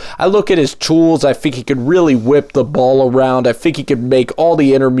 So I look at his tools. I think he could really whip the ball around. I think he could make all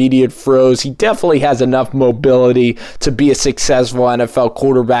the intermediate throws. He definitely has enough mobility to be a successful NFL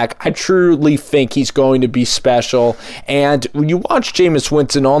quarterback. I truly think he's going to be special. And when you watch Jameis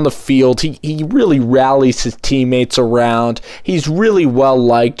Winston on the field, he really rallies his teammates around. He's really well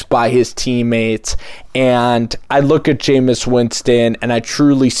liked by his teammates. And I look at Jameis Winston, and I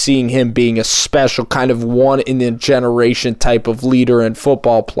truly seeing him being a special kind of one-in-a-generation type of leader and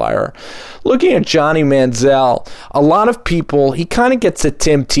football player. Looking at Johnny Manziel, a lot of people, he kind of gets a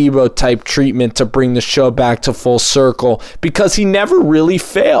Tim Tebow type treatment to bring the show back to full circle because he never really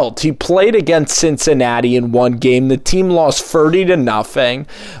failed. He played against Cincinnati in one game. The team lost 30-0,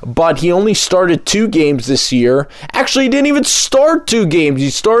 but he only started 2 games this year. Actually, he didn't even start 2 games. He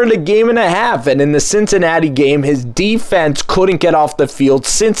started a game and a half, and in the Cincinnati game, his defense couldn't get off the field.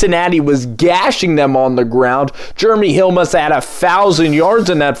 Cincinnati was gashing them on the ground. Jeremy Hill must have had 1,000 yards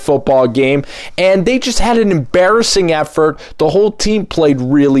in that football game, and they just had an embarrassing effort. The whole team played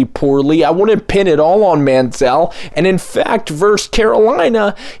really poorly. I wouldn't pin it all on Manziel, and in fact, versus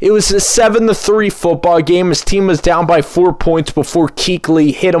Carolina, it was a 7-3 football game. His team was down by 4 points before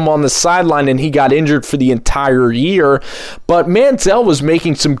Kuechly hit him on the sideline, and he got injured for the entire year. But Manziel was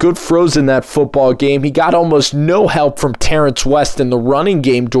making some good throws in that football game. He got almost no help from Terrence West in the running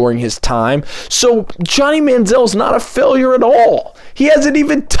game during his time. So Johnny Manziel's not a failure at all. He hasn't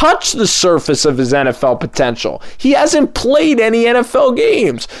even touched the surface of his NFL potential. He hasn't played any NFL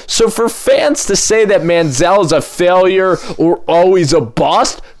games. So for fans to say that Manziel is a failure or always a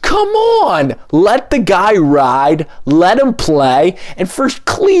bust, come on. Let the guy ride. Let him play. And for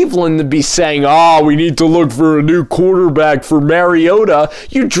Cleveland to be saying, we need to look for a new quarterback for Mariota,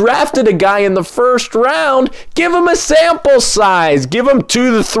 you drafted a guy in the first round. Give him a sample size. Give him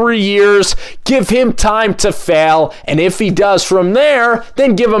 2 to 3 years. Give him time to fail. And if he does from there,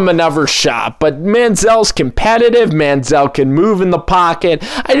 then give him another shot. But Manziel's competitive. Manziel can move in the pocket.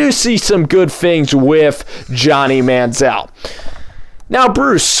 I do see some good things with Johnny Manziel. Now,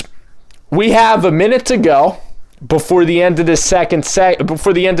 Bruce, we have a minute to go before the end of this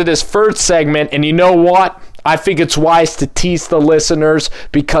third segment, and you know what? I think it's wise to tease the listeners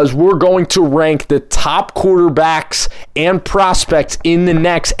because we're going to rank the top quarterbacks and prospects in the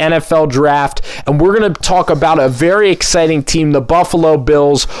next NFL draft, and we're going to talk about a very exciting team, the Buffalo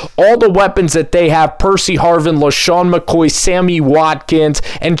Bills, all the weapons that they have, Percy Harvin, LaShawn McCoy, Sammy Watkins,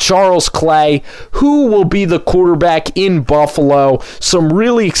 and Charles Clay. Who will be the quarterback in Buffalo? Some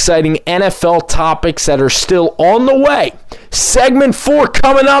really exciting NFL topics that are still on the way. Segment 4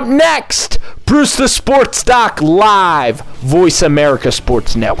 coming up next. Bruce the Sports Doc live, Voice America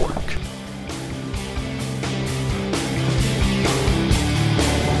Sports Network. The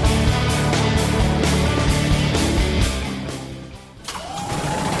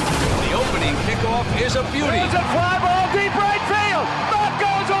opening kickoff is a beauty. It's a fly ball deep right field. Back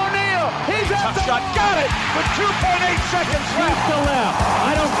goes O'Neal. He's at the shot. Got it with 2.8 seconds left. To left.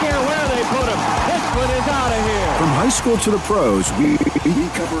 I don't care where they put him. This one is out of here. From high school to the pros, we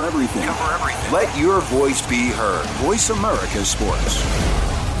cover everything. Let your voice be heard. Voice America Sports.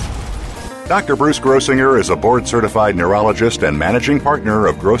 Dr. Bruce Grossinger is a board-certified neurologist and managing partner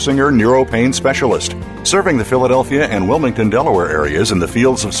of Grossinger Neuropain Specialist, serving the Philadelphia and Wilmington, Delaware areas in the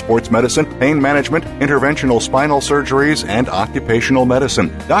fields of sports medicine, pain management, interventional spinal surgeries, and occupational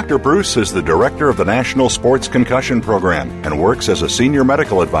medicine. Dr. Bruce is the director of the National Sports Concussion Program and works as a senior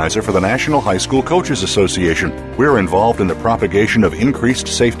medical advisor for the National High School Coaches Association. We're involved in the propagation of increased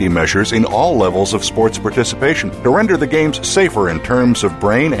safety measures in all levels of sports participation to render the games safer in terms of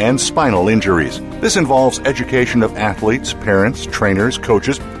brain and spinal injury. injuries. This involves education of athletes, parents, trainers,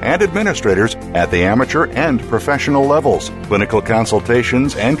 coaches, and administrators at the amateur and professional levels. Clinical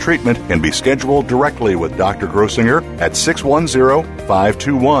consultations and treatment can be scheduled directly with Dr. Grossinger at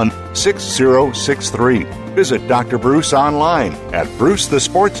 610-521-6063. Visit Dr. Bruce online at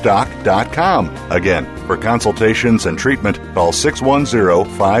brucethesportsdoc.com. Again, for consultations and treatment, call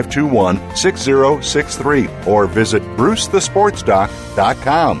 610-521-6063 or visit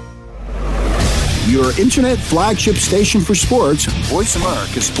brucethesportsdoc.com. Your internet flagship station for sports, Voice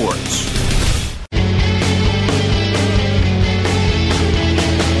America Sports.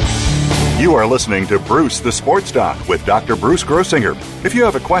 You are listening to Bruce the Sports Doc with Dr. Bruce Grossinger. If you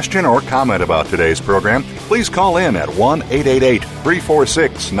have a question or comment about today's program, please call in at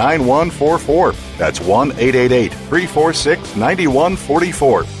 1-888-346-9144. That's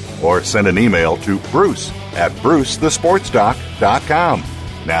 1-888-346-9144. Or send an email to bruce@brucethesportsdoc.com.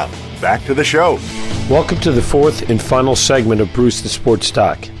 Now, back to the show. Welcome to the fourth and final segment of Bruce the Sports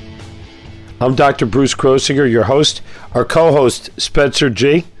Doc. I'm Dr. Bruce Grossinger, your host. Our co-host, Spencer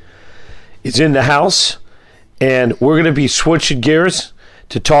G., is in the house, and we're going to be switching gears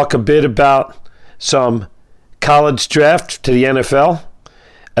to talk a bit about some college draft to the NFL,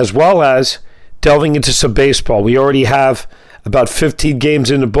 as well as delving into some baseball. We already have about 15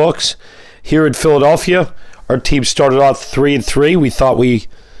 games in the books. Here in Philadelphia, our team started off 3-3. We thought we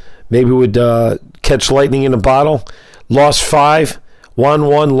maybe would catch lightning in a bottle. Lost 5, won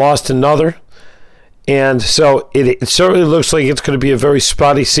 1, lost another. And so it certainly looks like it's going to be a very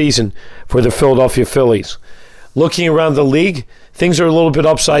spotty season for the Philadelphia Phillies. Looking around the league, things are a little bit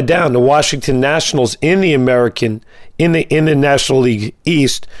upside down. The Washington Nationals in the National League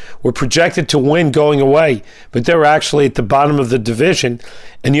East were projected to win going away, but they're actually at the bottom of the division.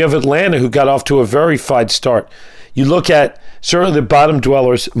 And you have Atlanta, who got off to a very fine start. You look at certainly the bottom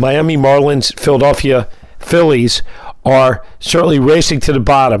dwellers, Miami Marlins, Philadelphia Phillies are certainly racing to the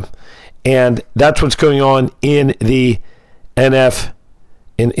bottom. And that's what's going on in the in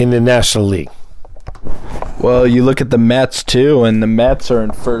the National League. Well, you look at the Mets, too, and the Mets are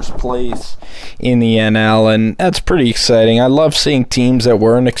in first place in the NL, and that's pretty exciting. I love seeing teams that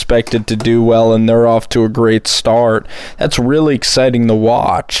weren't expected to do well, and they're off to a great start. That's really exciting to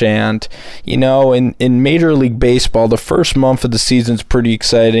watch. And, you know, in Major League Baseball, the first month of the season is pretty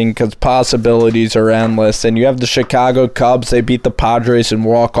exciting because possibilities are endless. And you have the Chicago Cubs. They beat the Padres in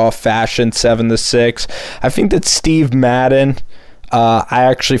walk-off fashion, 7-6. I think that Steve Madden... I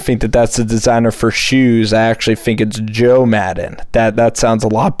actually think that that's the designer for shoes. I actually think it's Joe Madden. That sounds a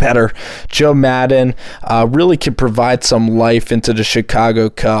lot better. Joe Madden really can provide some life into the Chicago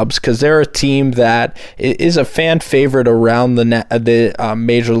Cubs because they're a team that is a fan favorite around the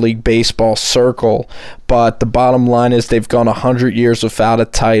Major League Baseball circle. But the bottom line is they've gone 100 years without a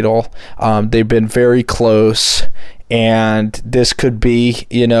title. They've been very close. And this could be,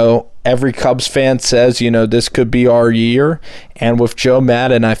 you know, every Cubs fan says, you know, this could be our year. And with Joe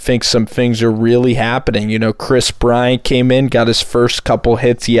Madden, I think some things are really happening. You know, Chris Bryant came in, got his first couple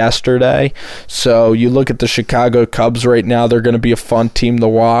hits yesterday. So you look at the Chicago Cubs right now, they're going to be a fun team to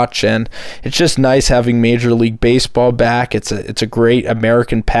watch. And it's just nice having Major League Baseball back. It's a great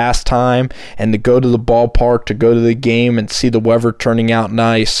American pastime. And to go to the ballpark, to go to the game and see the weather turning out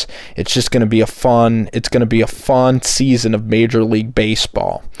nice, it's just going to be a fun season of Major League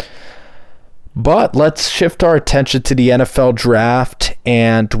Baseball. But let's shift our attention to the NFL draft,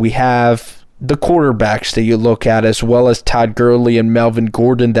 and we have the quarterbacks that you look at, as well as Todd Gurley and Melvin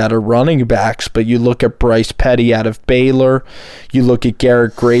Gordon that are running backs. But you look at Bryce Petty out of Baylor, you look at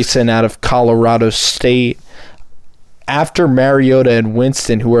Garrett Grayson out of Colorado State. After Mariota and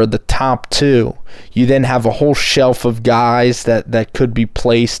Winston, who are the top two, you then have a whole shelf of guys that could be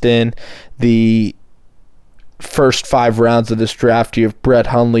placed in the first 5 rounds of this draft. You have Brett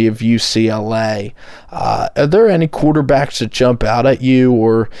Hundley of UCLA. Are there any quarterbacks that jump out at you,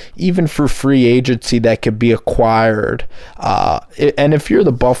 or even for free agency that could be acquired? And if you're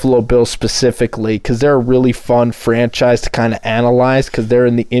the Buffalo Bills specifically, because they're a really fun franchise to kind of analyze, because they're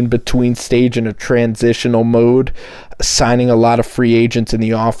in the in-between stage in a transitional mode, signing a lot of free agents in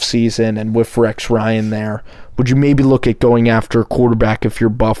the offseason, and with Rex Ryan there, would you maybe look at going after a quarterback if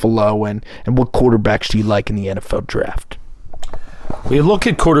you're Buffalo, and what quarterbacks do you like in the NFL draft? We look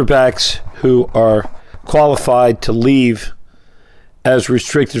at quarterbacks who are qualified to leave as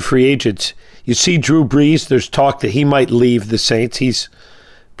restricted free agents. You see Drew Brees, there's talk that he might leave the Saints. He's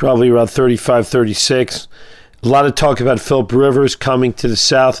probably around 35, 36. A lot of talk about Philip Rivers coming to the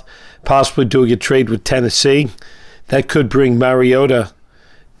South, possibly doing a trade with Tennessee. That could bring Mariota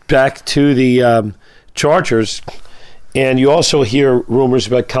back to the Chargers. And you also hear rumors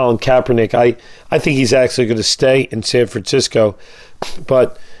about Colin Kaepernick. I think he's actually going to stay in San Francisco.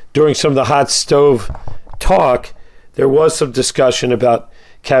 But during some of the hot stove talk, there was some discussion about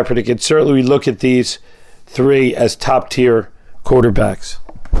Kaepernick. And certainly we look at these three as top-tier quarterbacks.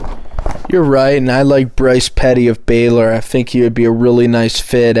 You're right, and I like Bryce Petty of Baylor. I think he would be a really nice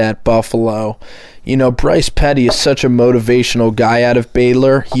fit at Buffalo. You know, Bryce Petty is such a motivational guy out of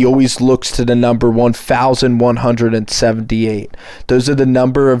Baylor. He always looks to the number 1,178. Those are the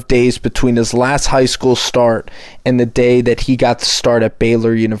number of days between his last high school start and the day that he got to start at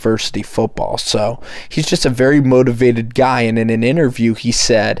Baylor University football. So he's just a very motivated guy. And in an interview, he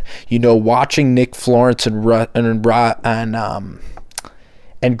said, you know, watching Nick Florence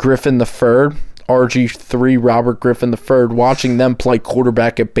and Griffin III, RG3, Robert Griffin III, watching them play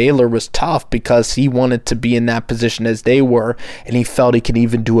quarterback at Baylor was tough because he wanted to be in that position as they were, and he felt he could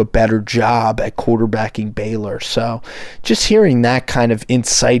even do a better job at quarterbacking Baylor. So just hearing that kind of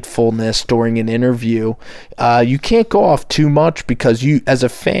insightfulness during an interview, you can't go off too much because you, as a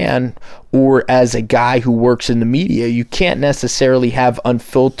fan or as a guy who works in the media, you can't necessarily have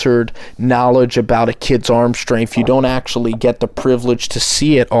unfiltered knowledge about a kid's arm strength. You don't actually get the privilege to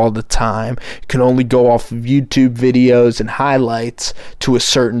see it all the time. You can only go off of YouTube videos and highlights to a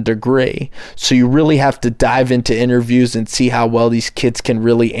certain degree. So you really have to dive into interviews and see how well these kids can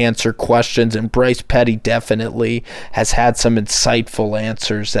really answer questions. And Bryce Petty definitely has had some insightful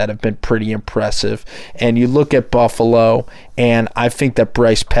answers that have been pretty impressive. And you look at Buffalo, and I think that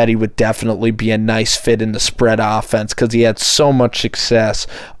Bryce Petty would definitely be a nice fit in the spread offense because he had so much success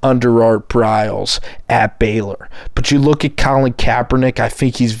under Art Briles at Baylor. But you look at Colin Kaepernick, I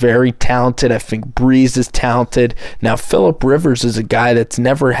think he's very talented. I think Breeze is talented. Now, Phillip Rivers is a guy that's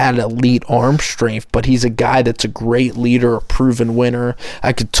never had elite arm strength, but he's a guy that's a great leader, a proven winner.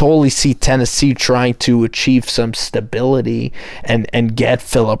 I could totally see Tennessee trying to achieve some stability and get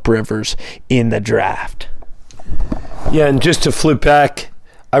Phillip Rivers in the draft. Yeah, and just to flip back,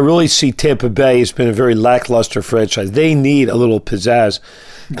 I really see Tampa Bay has been a very lackluster franchise. They need a little pizzazz.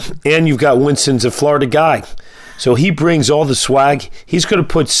 And you've got Winston's a Florida guy. So he brings all the swag. He's going to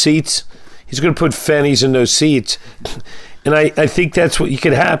put seats. He's going to put fannies in those seats. And I think that's what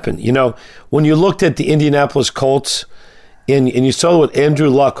could happen. You know, when you looked at the Indianapolis Colts and you saw with Andrew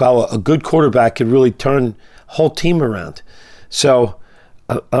Luck, how a good quarterback could really turn a whole team around. So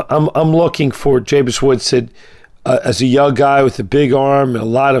I'm looking for Jameis Winston as a young guy with a big arm and a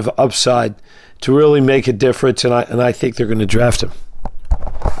lot of upside to really make a difference, and I think they're going to draft him.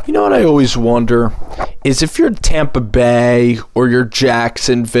 You know what I always wonder is if you're Tampa Bay or you're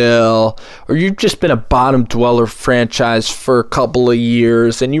Jacksonville or you've just been a bottom dweller franchise for a couple of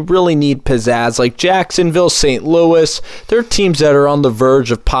years and you really need pizzazz like Jacksonville, St. Louis, they're teams that are on the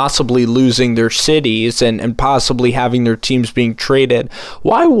verge of possibly losing their cities and possibly having their teams being traded.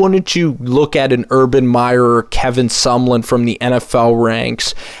 Why wouldn't you look at an Urban Meyer or Kevin Sumlin from the NFL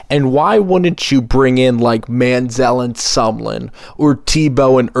ranks, and why wouldn't you bring in like Manziel and Sumlin or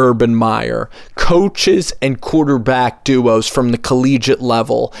Tebow and Urban Meyer, coaches and quarterback duos from the collegiate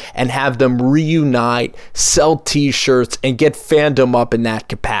level, and have them reunite, sell t-shirts, and get fandom up in that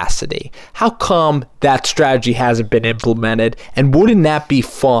capacity? How come that strategy hasn't been implemented, and wouldn't that be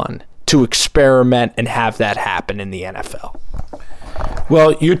fun to experiment and have that happen in the NFL?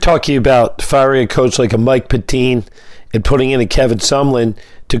 Well, you're talking about firing a coach like a Mike Pettine and putting in a Kevin Sumlin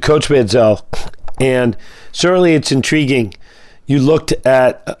to coach Manziel, and certainly it's intriguing. You looked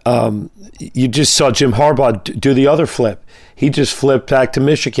at, you just saw Jim Harbaugh do the other flip. He just flipped back to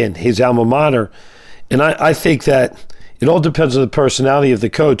Michigan, his alma mater. And I think that it all depends on the personality of the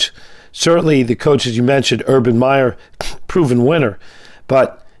coach. Certainly the coach, as you mentioned, Urban Meyer, proven winner.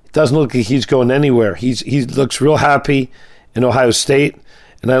 But it doesn't look like he's going anywhere. He looks real happy in Ohio State,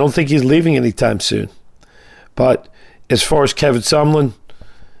 and I don't think he's leaving anytime soon. But as far as Kevin Sumlin,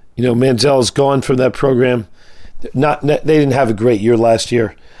 you know, Manziel is gone from that program. They didn't have a great year last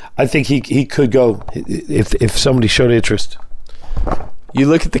year. I think he could go if somebody showed interest. You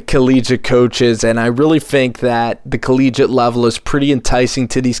look at the collegiate coaches, and I really think that the collegiate level is pretty enticing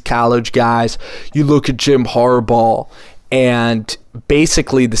to these college guys. You look at Jim Harbaugh, and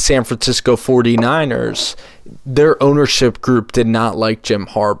basically the San Francisco 49ers, their ownership group did not like Jim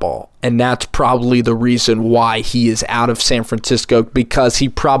Harbaugh. And that's probably the reason why he is out of San Francisco, because he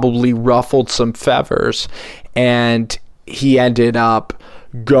probably ruffled some feathers and he ended up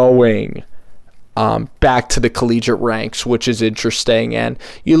going back to the collegiate ranks, which is interesting. And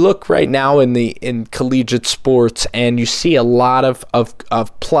you look right now in collegiate sports, and you see a lot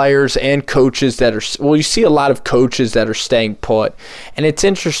of players and coaches that are, you see a lot of coaches that are staying put. And it's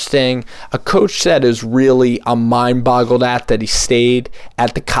interesting, a coach that is really mind boggled at that he stayed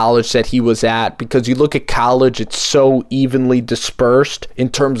at the college that he was at, because you look at college, it's so evenly dispersed in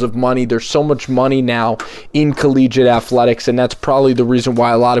terms of money. There's so much money now in collegiate athletics, and that's probably the reason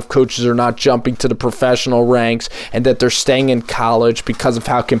why a lot of coaches are not jumping to the professional ranks, and that they're staying in college because of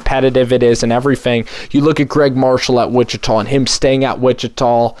how competitive it is and everything. You look at Greg Marshall at Wichita and him staying at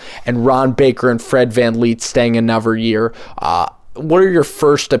Wichita, and Ron Baker and Fred Van Leet staying another year. What are your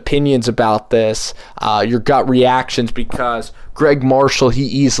first opinions about this, your gut reactions? Because Greg Marshall, he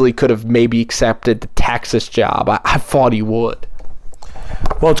easily could have maybe accepted the Texas job. I thought he would.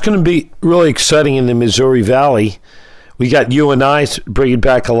 Well, it's going to be really exciting in the Missouri Valley. We got UNI bringing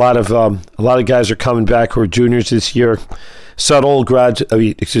back a lot of guys are coming back who are juniors this year. Seth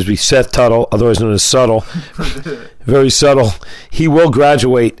Tuttle, otherwise known as Subtle, very subtle. He will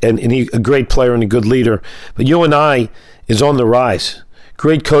graduate, and he's a great player and a good leader. But UNI is on the rise.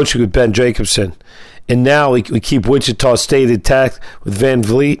 Great coaching with Ben Jacobson. And now we keep Wichita State intact with Van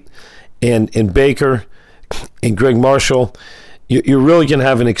Vliet and Baker and Greg Marshall. You're really going to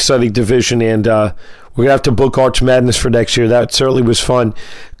have an exciting division, and we're going to have to book Arch Madness for next year. That certainly was fun.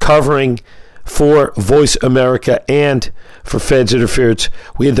 Covering for Voice America and for Feds Interference.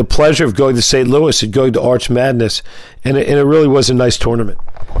 We had the pleasure of going to St. Louis and going to Arch Madness, and it really was a nice tournament.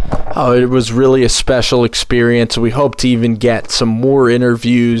 Oh, it was really a special experience. We hope to even get some more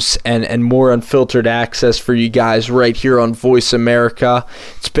interviews and more unfiltered access for you guys right here on Voice America.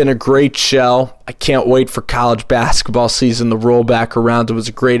 It's been a great show. I can't wait for college basketball season to roll back around. It was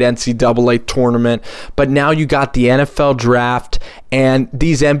a great NCAA tournament. But now you got the NFL draft and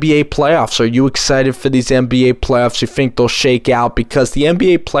these NBA playoffs. Are you excited for these NBA playoffs? You think they'll shake out? Because the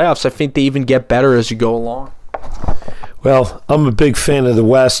NBA playoffs, I think they even get better as you go along. Well, I'm a big fan of the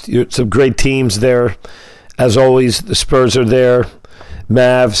West. Some great teams there. As always, the Spurs are there.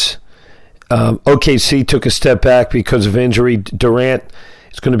 Mavs. OKC took a step back because of injury. Durant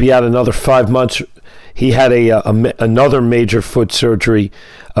is going to be out another 5 months. He had another major foot surgery,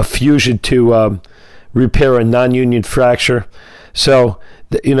 a fusion to repair a non-union fracture. So,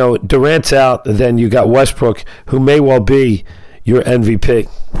 Durant's out. And then you got Westbrook, who may well be your MVP.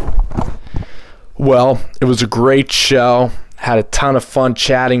 Well, it was a great show. Had a ton of fun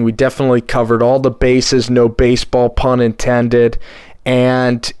chatting. We definitely covered all the bases, no baseball pun intended.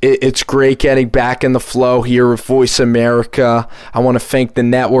 And it's great getting back in the flow here with Voice America. I want to thank the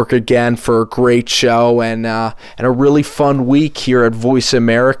network again for a great show and a really fun week here at Voice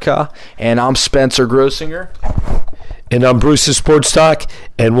America. And I'm Spencer Grossinger. And I'm Bruce the Sports Doc.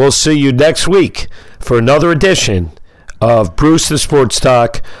 And we'll see you next week for another edition of Bruce the Sports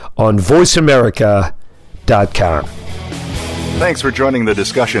Doc on VoiceAmerica.com. Thanks for joining the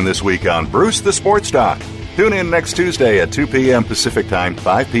discussion this week on Bruce the Sports Doc. Tune in next Tuesday at 2 p.m. Pacific Time,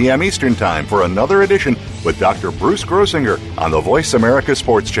 5 p.m. Eastern Time for another edition with Dr. Bruce Grossinger on the Voice America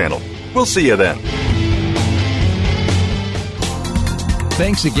Sports Channel. We'll see you then.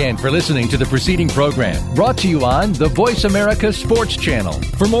 Thanks again for listening to the preceding program brought to you on the Voice America Sports Channel.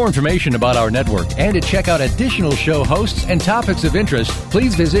 For more information about our network and to check out additional show hosts and topics of interest,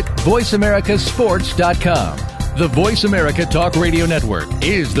 please visit voiceamericasports.com. The Voice America Talk Radio Network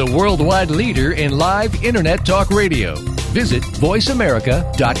is the worldwide leader in live Internet talk radio. Visit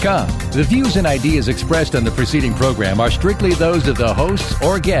voiceamerica.com. The views and ideas expressed on the preceding program are strictly those of the hosts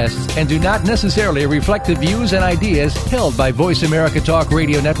or guests and do not necessarily reflect the views and ideas held by Voice America Talk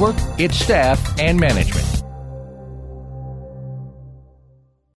Radio Network, its staff, and management.